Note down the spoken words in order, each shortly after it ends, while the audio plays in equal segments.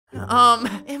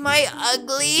Am I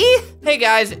ugly? Hey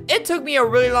guys, it took me a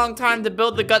really long time to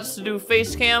build the guts to do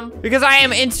face cam because I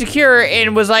am insecure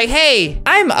and was like, hey,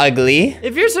 I'm ugly.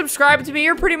 If you're subscribed to me,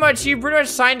 you pretty much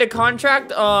signed a contract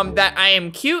that I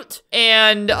am cute,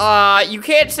 and you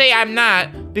can't say I'm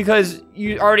not because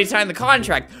you already signed the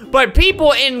contract. But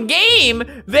people in game,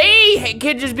 they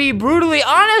can just be brutally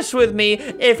honest with me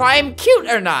if I'm cute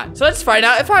or not. So let's find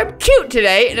out if I'm cute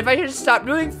today and if I should stop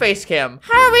doing face cam.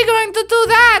 How are we going to do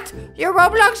that? Your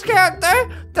Roblox character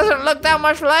doesn't look that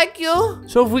much like you.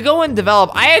 So if we go and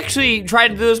develop, I actually tried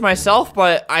to do this myself,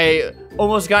 but I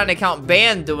almost got an account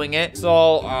banned doing it.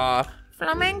 So,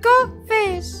 Flamingo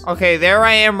face. Okay, there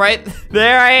I am, right?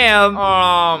 There I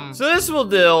am. So this will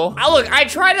do. Look, I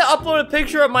tried to upload a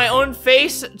picture of my own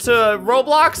face to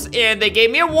Roblox, and they gave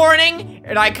me a warning,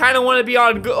 and I kind of want to be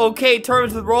on okay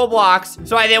terms with Roblox,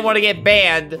 so I didn't want to get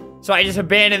banned. So I just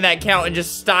abandoned that account and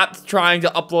just stopped trying to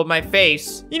upload my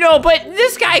face. You know, but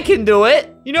this guy can do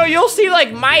it. You know, you'll see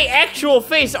like my actual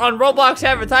face on Roblox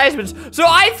advertisements. So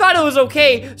I thought it was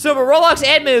okay. So if a Roblox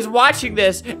admin is watching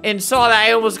this and saw that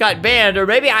I almost got banned, or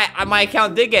maybe my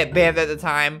account did get banned at the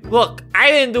time. Look,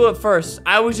 I didn't do it first.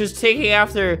 I was just taking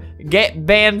after get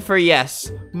banned for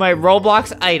yes, my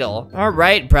Roblox idol. All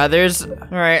right, brothers. All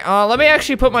right, let me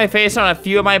actually put my face on a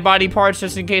few of my body parts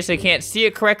just in case I can't see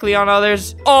it correctly on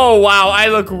others. Oh, wow, I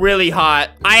look really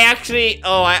hot. I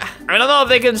don't know if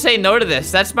they can say no to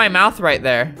this. That's my mouth right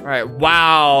there. All right,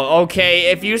 wow,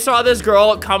 okay. If you saw this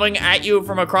girl coming at you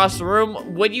from across the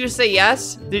room, would you say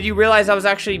yes? Did you realize I was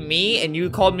actually me and you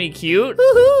called me cute?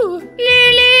 Woohoo!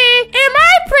 Lily, am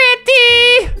I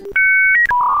pretty?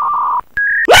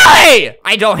 Lily!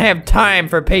 I don't have time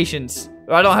for patience.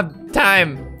 I don't have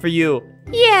time for you.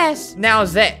 Yes. Now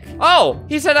Zach. Oh,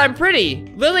 he said I'm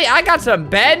pretty. Lily, I got some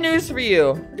bad news for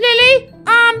you. Lily,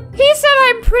 he said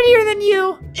I'm prettier than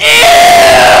you.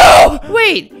 Ew!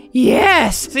 Wait.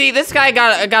 Yes. See, this guy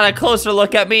got a closer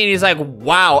look at me and he's like,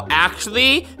 wow,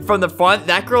 actually, from the front,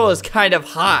 that girl is kind of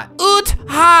hot. Oot,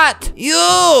 hot.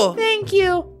 You. Thank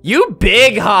you. You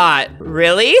big hot.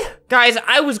 Really? Guys,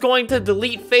 I was going to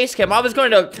delete facecam. I was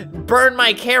going to burn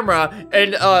my camera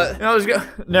and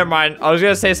never mind. I was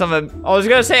gonna say something. I was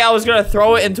gonna say I was gonna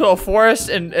throw it into a forest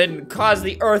and cause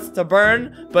the earth to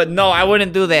burn, but no, I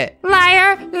wouldn't do that.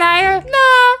 Liar, liar.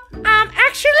 No,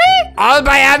 actually, I'll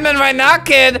buy admin right now,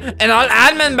 kid, and I'll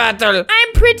admin battle.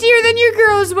 I'm prettier than your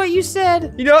girl is what you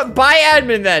said. You know what? Buy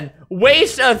admin then.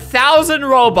 Waste 1,000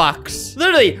 Robux.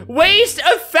 Literally, waste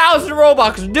 1,000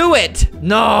 Robux. Do it.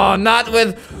 No, not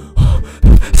with.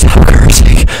 Stop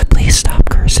cursing. Please stop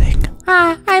cursing.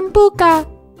 Hi, I'm Buka.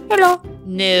 Hello.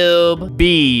 Noob.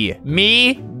 B.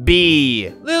 Me.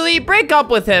 B. Lily, break up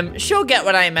with him. She'll get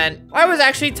what I meant. I was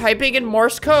actually typing in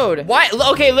Morse code. Why?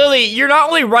 Okay, Lily, you're not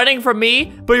only running from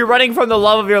me, but you're running from the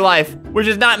love of your life, which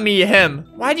is not me, him.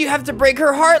 Why do you have to break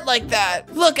her heart like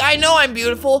that? Look, I know I'm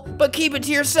beautiful, but keep it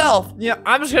to yourself. Yeah,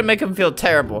 I'm just gonna make him feel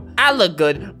terrible. I look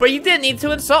good, but you didn't need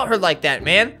to insult her like that,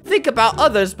 man. Think about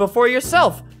others before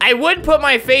yourself. I would put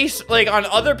my face like on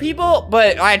other people,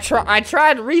 but I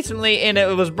tried recently and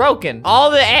it was broken. All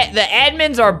the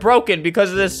admins are broken because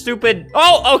of this stupid.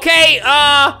 Oh, okay.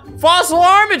 False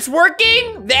alarm. It's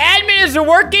working. The admin is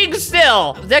working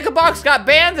still. Decabox got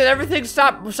banned and everything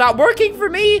stopped working for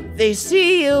me. They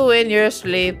see you in your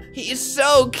sleep. He's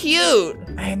so cute.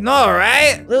 I know,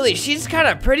 right? Lily, she's kind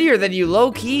of prettier than you,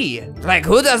 low key. Like,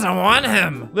 who doesn't want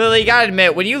him? Lily, you gotta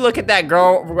admit, when you look at that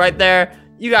girl right there,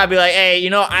 you gotta be like, hey, you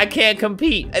know, I can't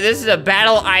compete. This is a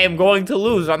battle I am going to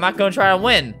lose. I'm not gonna try to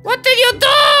win. What did you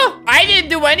do? I didn't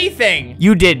do anything.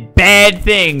 You did bad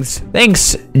things.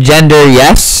 Thanks, gender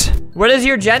yes. What is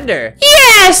your gender?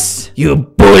 Yes! You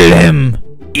bully him.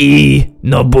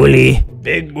 No bully.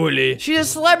 Big bully. She's a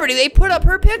celebrity. They put up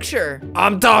her picture.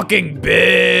 I'm talking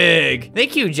big.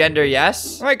 Thank you, gender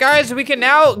yes. All right, guys, we can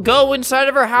now go inside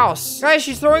of her house. Guys,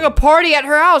 she's throwing a party at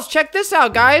her house. Check this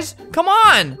out, guys. Come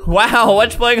on. Wow,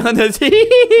 what's playing on the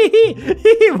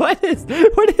TV? What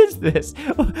is this?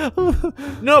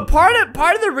 No, part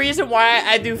of the reason why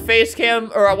I do face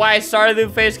cam, or why I started to do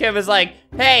face cam is like,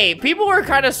 hey, people were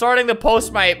kind of starting to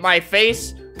post my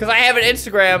face because I have an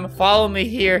Instagram. Follow me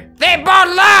here. They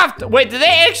both left! Wait, did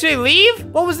they actually leave?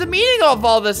 What was the meaning of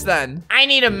all this then? I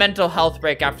need a mental health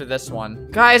break after this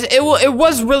one. Guys, it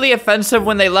was really offensive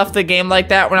when they left the game like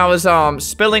that, when I was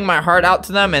spilling my heart out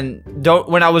to them and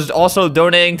when I was also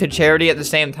donating to charity at the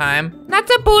same time. Not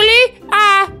to bully.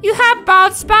 You have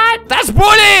bald spot. That's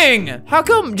bullying! How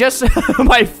come just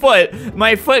my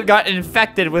foot got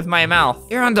infected with my mouth?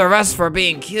 You're under arrest for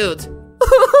being cute.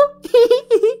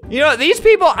 You know, these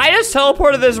people, I just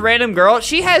teleported this random girl.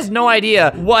 She has no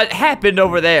idea what happened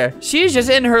over there. She's just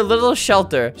in her little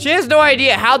shelter. She has no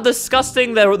idea how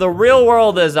disgusting the real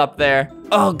world is up there.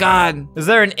 Oh God, is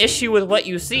there an issue with what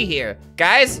you see here?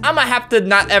 Guys, I'm gonna have to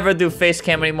not ever do face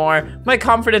cam anymore. My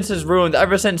confidence is ruined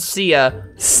ever since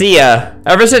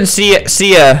ever since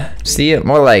see ya,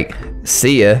 more like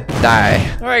see ya,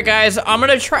 die. All right guys, I'm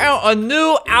gonna try out a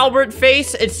new Albert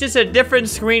face. It's just a different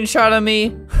screenshot of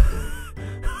me.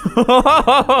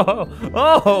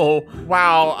 Oh,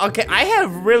 wow. Okay, I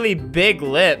have really big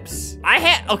lips.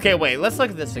 Okay, wait, let's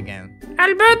look at this again.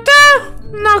 Alberto,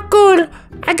 not cool.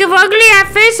 I give ugly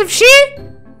at face of she.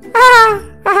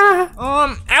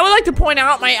 I would like to point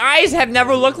out my eyes have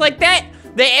never looked like that.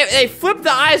 They flip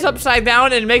the eyes upside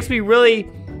down and it makes me really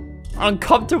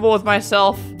uncomfortable with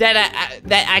myself that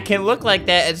I can look like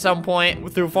that at some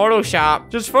point through Photoshop.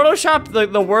 Just Photoshop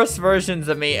the worst versions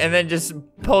of me and then just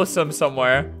post them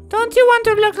somewhere. Don't you want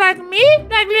to look like me?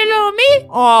 Like little me?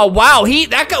 Oh, wow,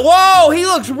 whoa, he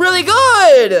looks really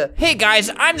good. Hey guys,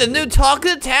 I'm the new talk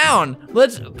of the town.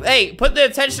 Hey, put the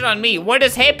attention on me. What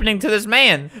is happening to this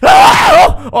man?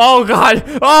 Oh God,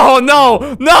 oh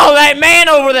no, that man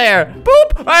over there.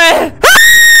 Boop.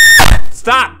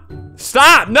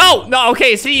 Stop, no,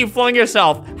 okay, see, you flung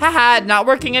yourself. Haha, not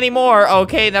working anymore.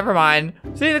 Okay, never mind.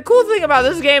 See, the cool thing about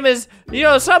this game is, you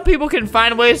know, some people can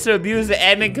find ways to abuse the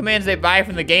admin commands they buy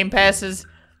from the game passes.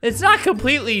 It's not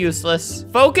completely useless.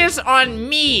 Focus on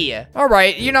me. All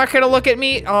right, you're not gonna look at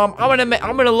me. I'm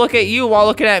gonna look at you while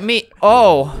looking at me.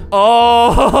 Oh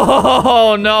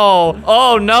no.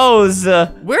 Oh noes.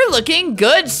 We're looking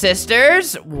good,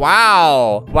 sisters.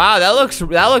 Wow, that looks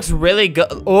really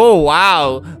good. Oh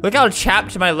wow, look how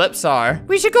chapped my lips are.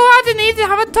 We should go out and eat and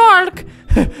have a talk.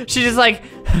 She's just like,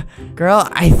 girl,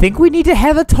 I think we need to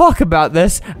have a talk about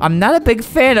this. I'm not a big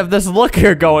fan of this look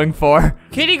you're going for.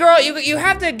 Kitty girl, you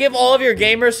have to give all of your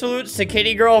gamer salutes to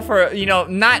Kitty girl for, you know,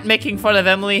 not making fun of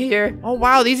Emily here. Oh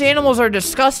wow, these animals are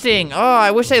disgusting. Oh,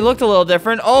 I wish they looked a little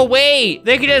different. Oh wait,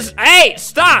 they could just, hey,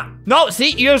 stop. No, see,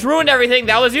 you just ruined everything.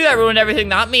 That was you that ruined everything,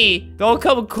 not me. Don't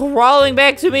come crawling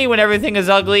back to me when everything is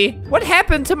ugly. What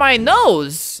happened to my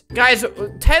nose? Guys,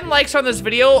 10 likes on this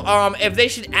video, if they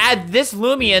should add this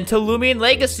Lumion to Lumion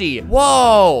Legacy.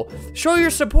 Whoa, show your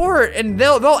support and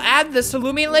they'll add this to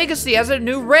Lumion Legacy as a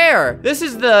new rare. This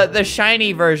is the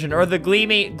shiny version or the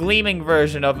gleaming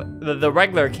version of the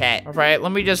regular cat. All right,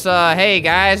 let me just, hey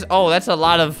guys. Oh, that's a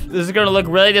lot of, this is gonna look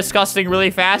really disgusting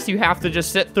really fast. You have to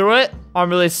just sit through it. I'm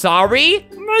really sorry.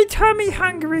 My tummy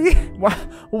hungry.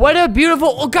 What a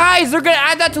beautiful, oh, guys, they're gonna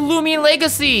add that to Lumion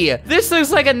Legacy. This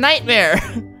looks like a nightmare.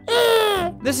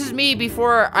 This is me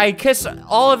before I kiss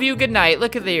all of you goodnight.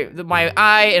 Look at my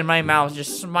eye and my mouth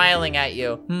just smiling at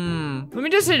you. Let me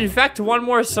just infect one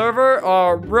more server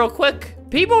real quick.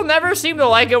 People never seem to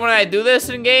like it when I do this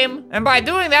in game. And by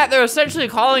doing that, they're essentially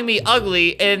calling me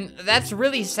ugly, and that's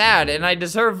really sad, and I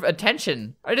deserve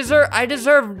attention. I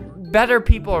deserve better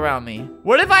people around me.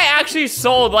 What if I actually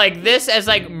sold like this as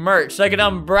like merch, like an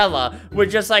umbrella with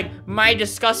just like my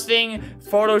disgusting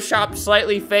Photoshopped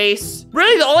slightly face?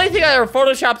 Really, the only thing I ever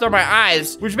Photoshopped are my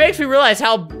eyes, which makes me realize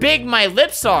how big my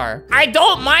lips are. I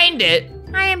don't mind it.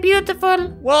 I am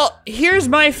beautiful. Well, here's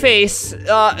my face.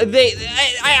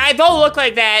 I don't look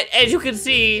like that. As you can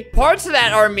see, parts of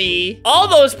that are me. All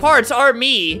those parts are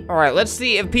me. All right, let's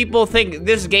see if people think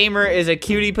this gamer is a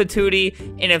cutie patootie.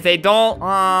 And if they don't,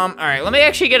 all right, let me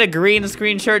actually get a green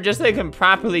screen shirt just so they can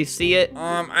properly see it.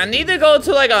 I need to go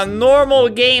to like a normal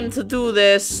game to do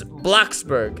this.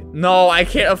 Bloxburg. No, I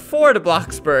can't afford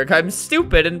Bloxburg. I'm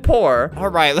stupid and poor. All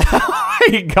right. Oh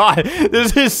my God,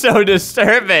 this is so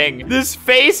disturbing. This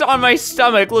face on my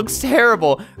stomach looks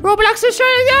terrible. Roblox is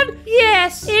shutting down?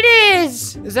 Yes, it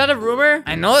is. Is that a rumor?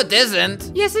 I know it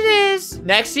isn't. Yes, it is.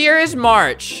 Next year is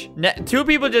March. Two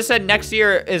people just said next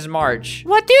year is March.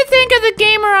 What do you think of the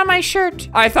gamer on my shirt?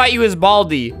 I thought you was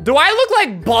Baldy. Do I look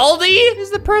like Baldy?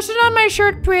 Is the person on my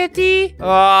shirt pretty?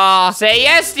 Say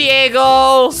yes,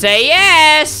 Diego. Say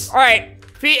yes. All right.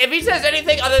 If he says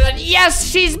anything other than yes,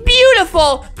 she's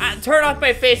beautiful, turn off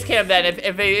my face cam then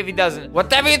if he doesn't.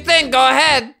 Whatever you think, go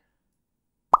ahead.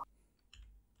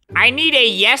 I need a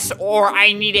yes or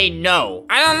I need a no.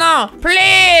 I don't know.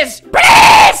 Please!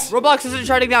 Roblox isn't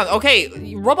shutting down. Okay,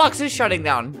 Roblox is shutting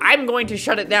down. I'm going to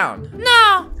shut it down.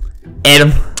 No.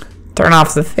 Adam, turn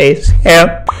off the face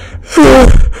cam.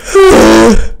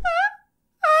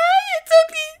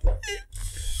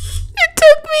 It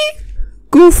took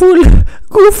me.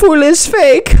 Gooful is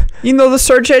fake. You know the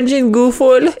search engine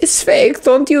Gooful is fake.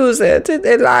 Don't use it.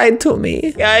 It lied to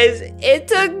me. Guys, it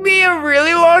took me a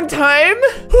really long time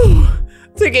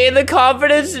to gain the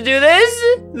confidence to do this?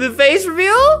 The face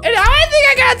reveal? And I think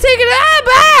I gotta take it out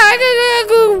back. I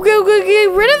gotta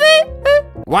get rid of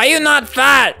it? Why are you not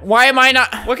fat? Why am I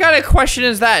not? What kind of question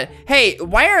is that? Hey,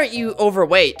 why aren't you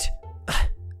overweight?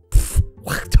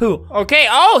 Okay,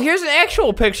 oh, here's an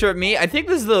actual picture of me. I think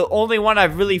this is the only one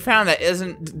I've really found that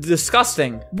isn't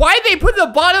disgusting. Why'd they put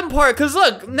the bottom part? Because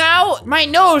look, now my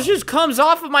nose just comes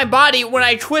off of my body when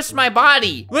I twist my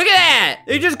body. Look at that.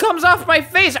 It just comes off my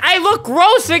face. I look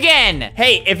gross again.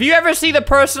 Hey, if you ever see the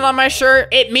person on my shirt,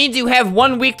 it means you have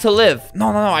 1 week to live. No,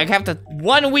 I have to,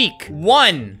 1 week.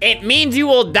 1. It means you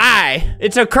will die.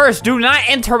 It's a curse. Do not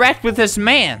interact with this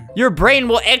man. Your brain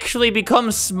will actually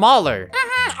become smaller.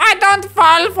 I don't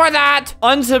fall for that.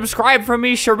 Unsubscribe from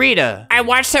me, Sharita. I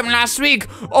watched him last week.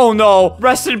 Oh no,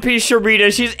 rest in peace,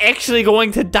 Sharita. She's actually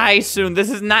going to die soon. This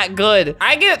is not good.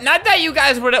 Not that you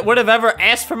guys would have ever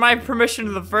asked for my permission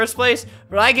in the first place,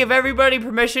 but I give everybody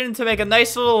permission to make a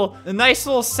nice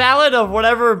little salad of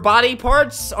whatever body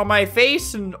parts on my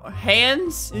face and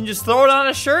hands and just throw it on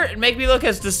a shirt and make me look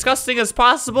as disgusting as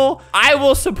possible. I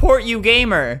will support you,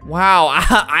 gamer. Wow,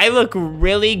 I look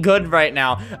really good right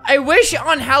now. I wish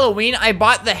on Halloween I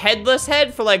bought the headless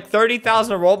head for like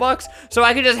 30,000 Robux so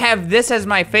I could just have this as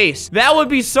my face. That would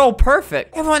be so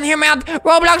perfect. Everyone hear me out.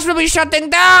 Roblox will be shutting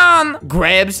down.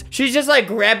 Grabs. She's just like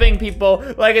grabbing people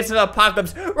like it's an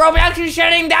apocalypse. Roblox is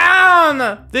shutting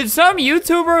down. Did some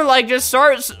YouTuber like just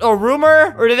start a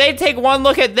rumor, or did they take one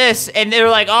look at this and they're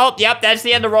like, oh, yep, that's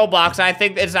the end of Roblox. I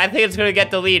think it's gonna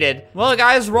get deleted. Well,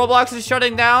 guys, Roblox is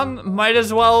shutting down. Might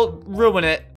as well ruin it.